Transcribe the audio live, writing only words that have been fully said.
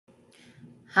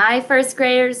Hi, first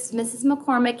graders. Mrs.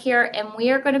 McCormick here, and we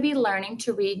are going to be learning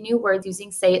to read new words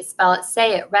using Say It, Spell It,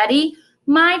 Say It. Ready?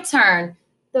 My turn.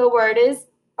 The word is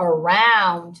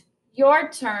around. Your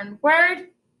turn.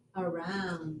 Word?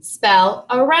 Around. Spell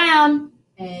around.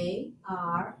 A-R-O-U-N-D.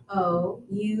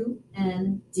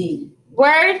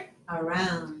 Word?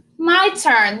 Around. My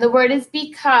turn. The word is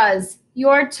because.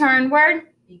 Your turn. Word?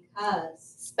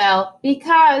 Because. Spell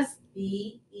because.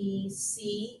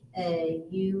 B-E-C-A-U-S-E.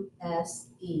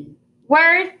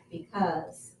 Word?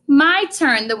 Because. My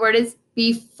turn. The word is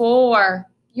before.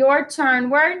 Your turn.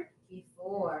 Word?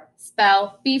 Before.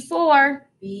 Spell before.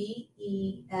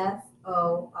 B-E-F-O-R-E.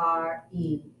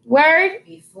 Word?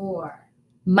 Before.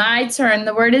 My turn.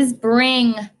 The word is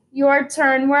bring. Your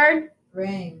turn. Word?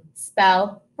 Bring.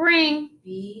 Spell bring.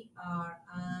 B-R-I-N-G.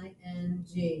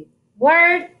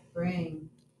 Word? Bring.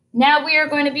 Now we are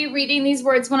going to be reading these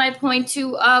words. When I point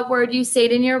to a word, you say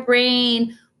it in your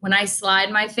brain. When I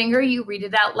slide my finger, you read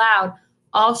it out loud.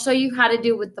 I'll show you how to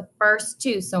do with the first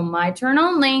two. So my turn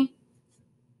only.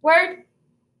 Word?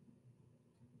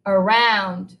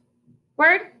 Around.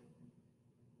 Word?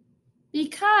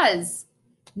 Because.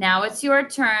 Now it's your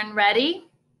turn. Ready?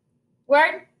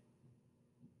 Word?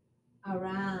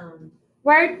 Around.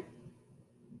 Word?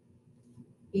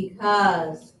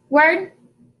 Because. Word?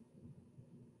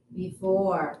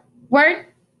 Before. Word?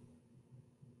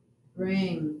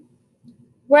 Bring.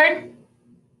 Word?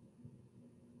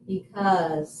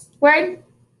 Because. Word?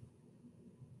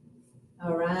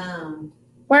 Around.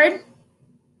 Word?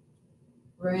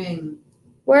 Bring.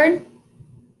 Word?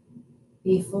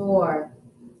 Before.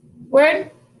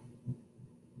 Word?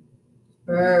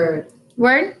 Bird.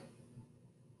 Word?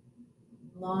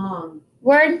 Long.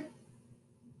 Word?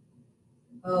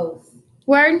 Both.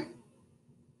 Word?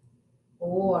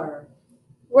 Or.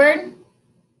 Word?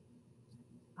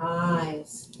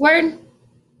 Eyes. Word?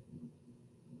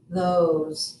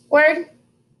 Those. Word?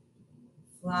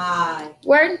 Fly.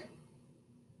 Word?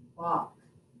 Walk.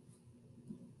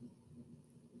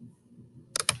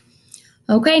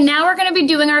 Okay, now we're going to be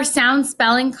doing our sound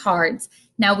spelling cards.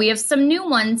 Now we have some new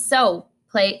ones, so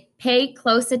pay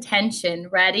close attention.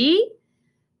 Ready?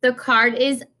 The card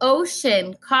is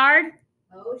ocean. Card.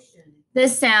 Ocean. The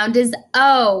sound is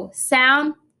O.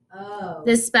 Sound. O.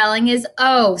 The spelling is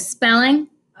O. Spelling.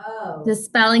 O. The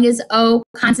spelling is O.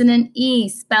 Consonant E.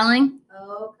 Spelling.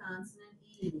 O. Consonant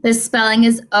E. The spelling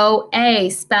is O-A.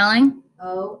 Spelling.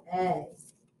 O-A.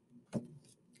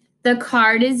 The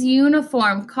card is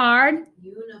uniform. Card.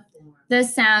 Uniform. The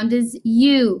sound is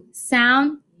U.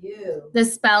 Sound. U. The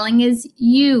spelling is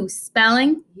U.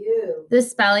 Spelling. U. The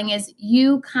spelling is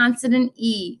U consonant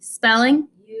E. Spelling.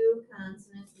 U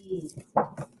consonant E.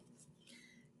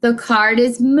 The card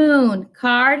is moon.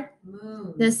 Card.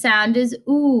 Moon. The sound is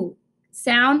oo.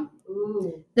 Sound.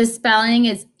 Ooh. The spelling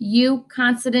is U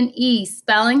consonant E.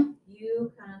 Spelling.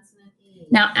 U consonant E.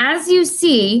 Now, as you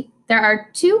see, there are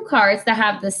two cards that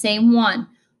have the same one.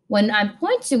 When I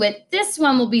point to it, this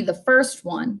one will be the first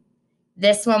one.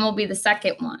 This one will be the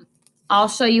second one. I'll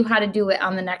show you how to do it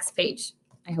on the next page.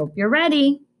 I hope you're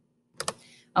ready.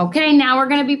 Okay, now we're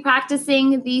going to be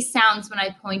practicing these sounds. When I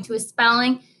point to a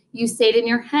spelling, you say it in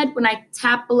your head. When I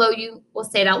tap below you, we'll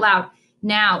say it out loud.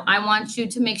 Now, I want you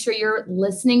to make sure you're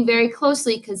listening very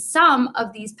closely because some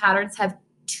of these patterns have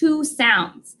two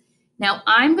sounds. Now,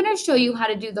 I'm going to show you how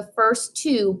to do the first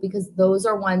two because those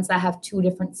are ones that have two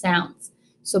different sounds.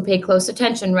 So pay close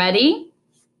attention. Ready?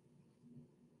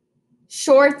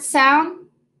 Short sound,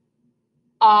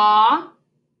 ah.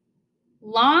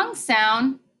 Long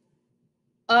sound,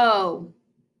 O.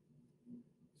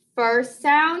 First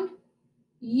sound,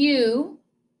 U.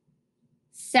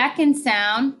 Second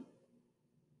sound,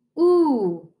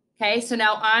 ooh. Okay, so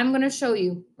now I'm going to show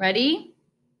you. Ready?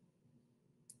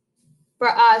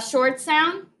 For short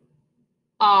sound,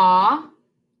 ah.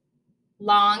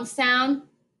 Long sound,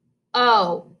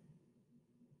 O.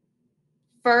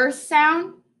 First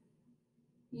sound,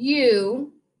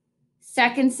 U.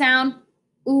 Second sound,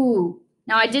 ooh.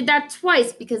 Now I did that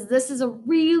twice because this is a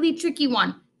really tricky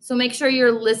one. So make sure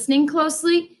you're listening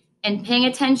closely and paying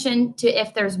attention to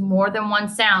if there's more than one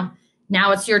sound.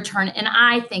 Now it's your turn, and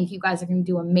I think you guys are going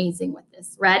to do amazing with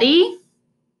this. Ready?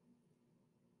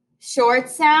 Short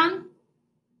sound.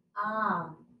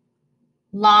 Ah.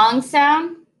 Long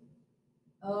sound.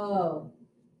 O.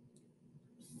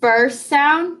 First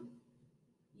sound.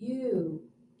 U.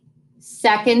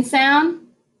 Second sound.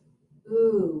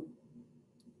 Ooh.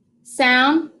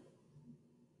 Sound.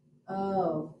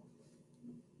 O.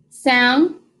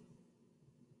 Sound.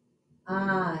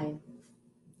 I.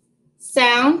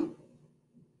 Sound.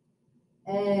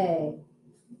 A.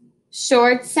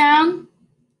 Short sound.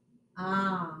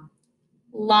 Ah.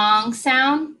 long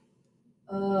sound,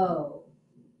 O,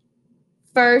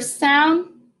 first sound,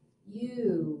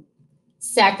 U,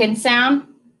 second sound,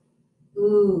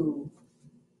 oo,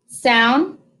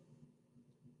 sound,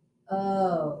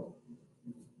 O,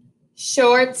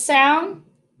 short sound,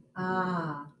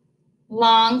 ah,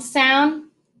 long sound,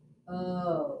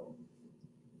 O,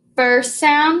 first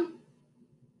sound,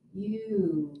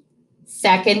 U,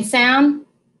 second sound,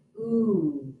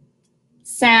 oo,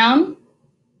 sound,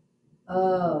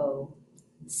 O,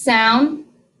 sound,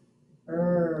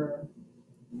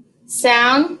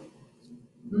 sound,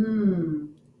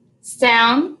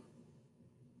 sound,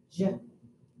 J,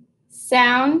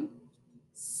 sound,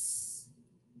 S,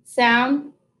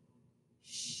 sound.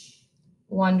 Sh.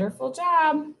 Wonderful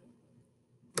job.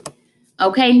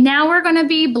 Okay, now we're going to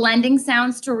be blending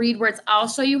sounds to read words. I'll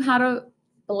show you how to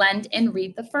blend and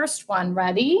read the first one.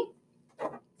 Ready?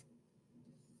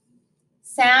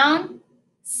 Sound,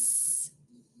 S.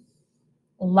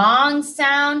 Long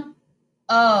sound,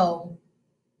 O.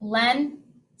 Blend,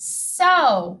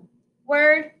 so.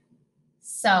 Word,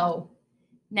 so.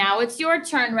 Now it's your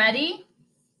turn. Ready?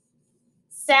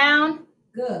 Sound,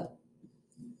 G,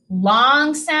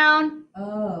 long sound,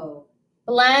 O,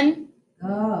 blend,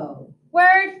 go,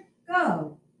 word,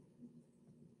 go,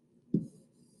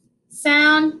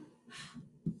 sound,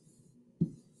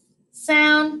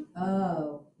 sound,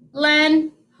 O,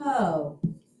 blend, ho,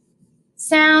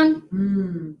 sound,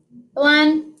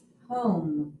 blend,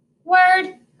 home,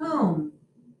 word, home,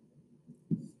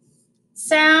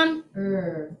 sound,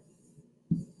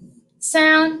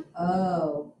 sound,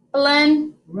 O,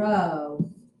 blend, row,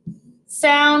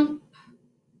 sound,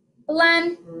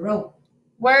 blend, rope,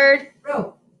 word,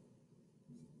 rope,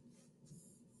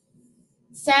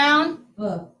 sound, B,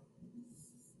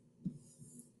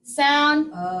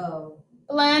 sound, O,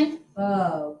 blend,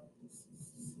 bow,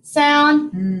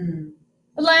 sound,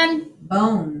 blend,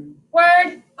 bone,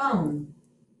 word, bone,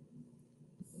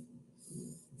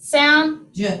 sound,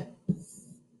 J,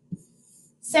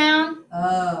 sound,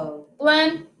 O,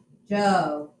 blend,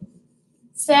 Joe,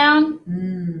 sound,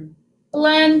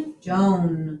 blend,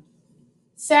 Joan,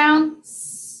 sound,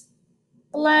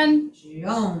 blend,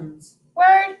 Jones,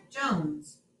 word,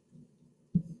 Jones,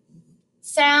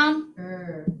 sound,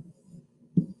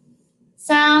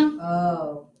 sound,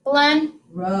 O, blend,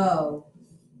 row,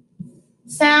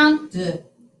 sound, D,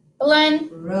 blend,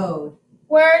 road,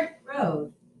 word,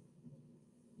 road,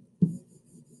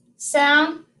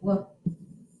 sound, W,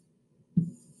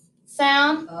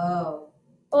 sound, O,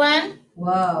 blend,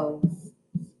 whoa,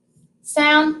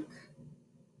 sound,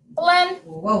 blend,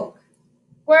 woke,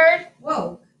 word.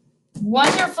 woke.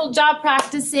 Wonderful job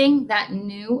practicing that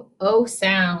new O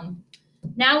sound.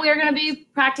 Now we are going to be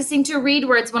practicing to read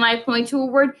words. When I point to a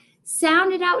word,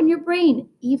 sound it out in your brain.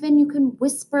 Even you can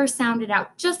whisper sound it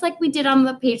out, just like we did on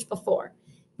the page before.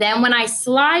 Then when I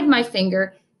slide my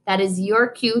finger, that is your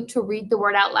cue to read the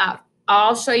word out loud.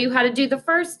 I'll show you how to do the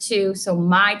first two, so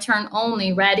my turn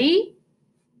only. Ready?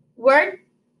 Word.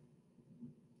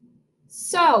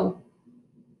 So.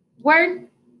 Word.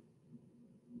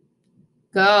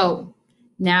 Go.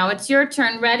 Now it's your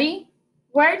turn. Ready?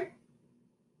 Word.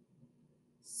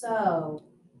 So,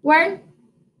 Word.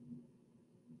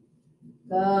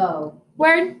 go,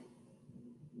 Word.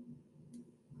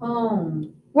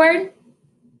 home, Word.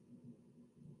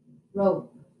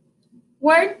 rope,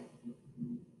 Word.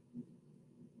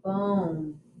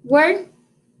 bone, Word.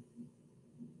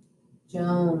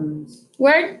 Jones,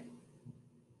 Word.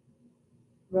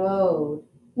 road,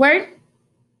 Word.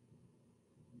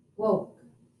 woke,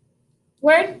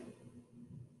 Word.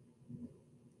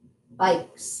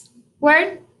 bikes,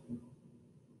 Word.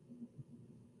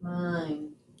 mine,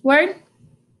 Word.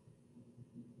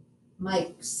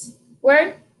 Mike's,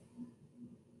 Word.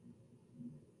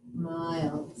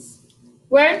 miles,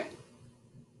 Word.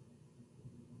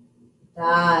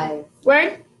 dive,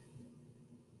 Word.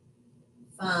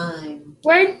 fine,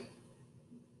 Word.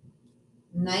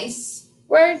 nice,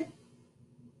 Word.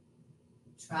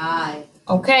 try.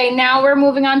 Okay, now we're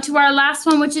moving on to our last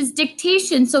one, which is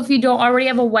dictation. So if you don't already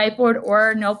have a whiteboard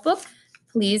or a notebook,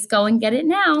 please go and get it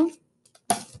now.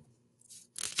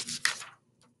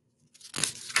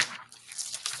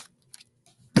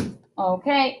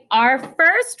 Okay, our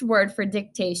first word for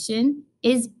dictation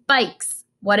is bikes.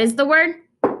 What is the word?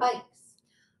 Bikes,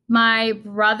 My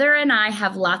brother and I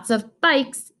have lots of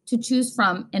bikes to choose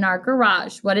from in our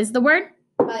garage. What is the word?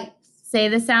 bikes, Say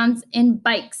the sounds in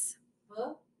bikes.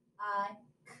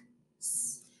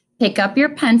 B-I-K-S. Pick up your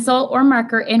pencil or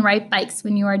marker and write bikes.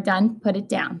 When you are done, put it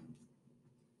down.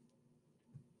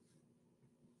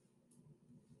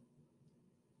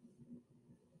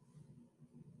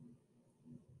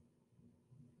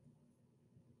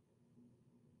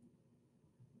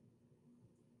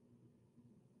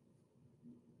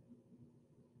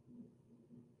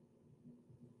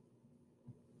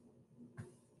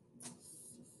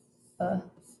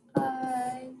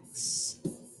 X.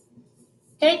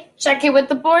 Okay, check it with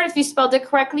the board. If you spelled it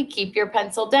correctly, keep your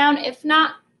pencil down. If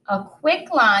not, a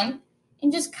quick line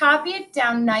and just copy it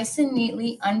down nice and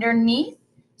neatly underneath.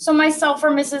 So myself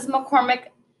or Mrs. McCormick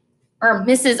or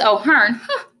Mrs. O'Hearn,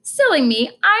 silly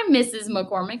me, I'm Mrs.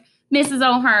 McCormick, Mrs.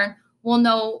 O'Hearn will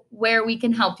know where we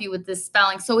can help you with this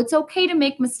spelling. So it's okay to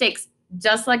make mistakes,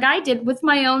 just like I did with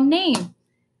my own name.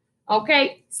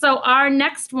 Okay, so our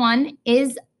next one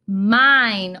is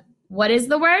mine. What is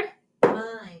the word?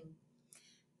 Mine.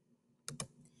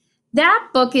 That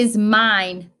book is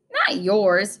mine, not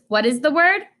yours. What is the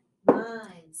word?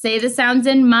 Mine. Say the sounds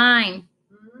in mine.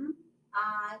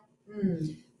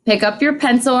 M. Pick up your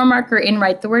pencil or marker and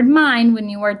write the word mine. When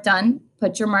you are done,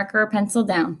 put your marker or pencil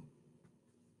down.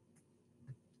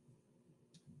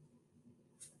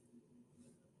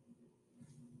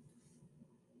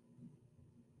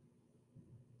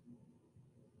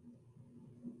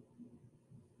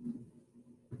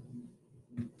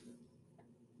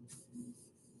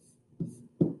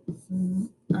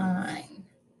 Mine.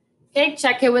 Okay,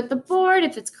 check it with the board.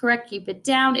 If it's correct, keep it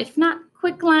down. If not,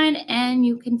 quick line and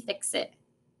you can fix it.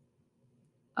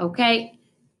 Okay,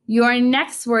 your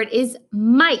next word is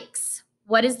Mike's.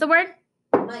 What is the word?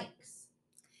 Mike's.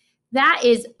 That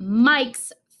is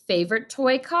Mike's favorite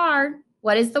toy car.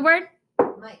 What is the word?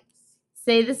 Mike's.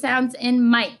 Say the sounds in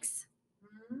Mike's.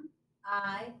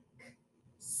 M-I-K-S.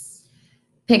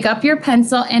 Pick up your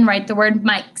pencil and write the word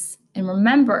Mike's. And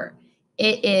remember,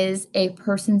 it is a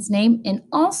person's name, and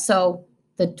also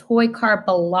the toy car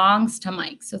belongs to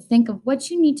Mike. So think of what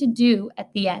you need to do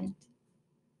at the end.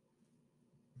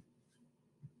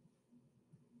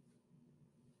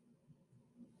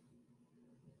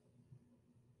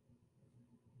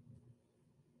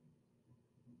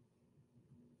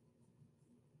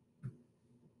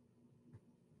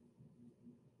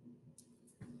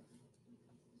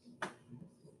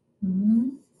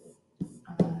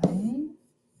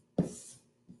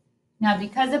 Now,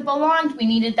 because it belonged, we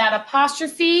needed that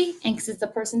apostrophe, and because it's the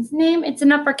person's name, it's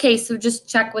an uppercase. So just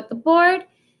check with the board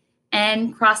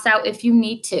and cross out if you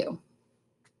need to.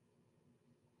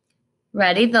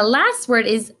 Ready? The last word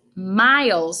is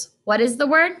miles. What is the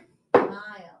word? Miles.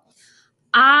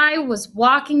 I was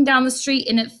walking down the street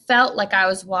and it felt like I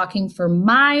was walking for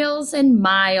miles and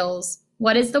miles.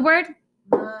 What is the word?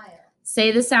 Miles.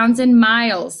 Say the sounds in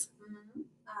miles.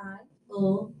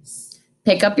 M-I-L-S.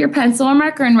 Pick up your pencil or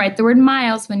marker and write the word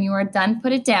miles. When you are done,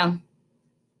 put it down.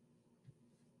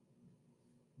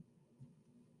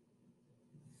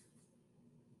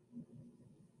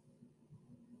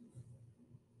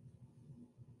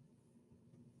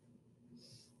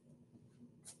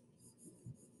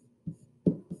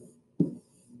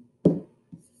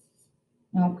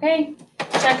 Okay,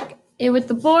 check it with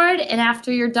the board, and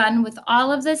after you're done with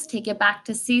all of this, take it back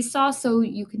to Seesaw so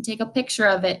you can take a picture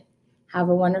of it. Have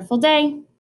a wonderful day.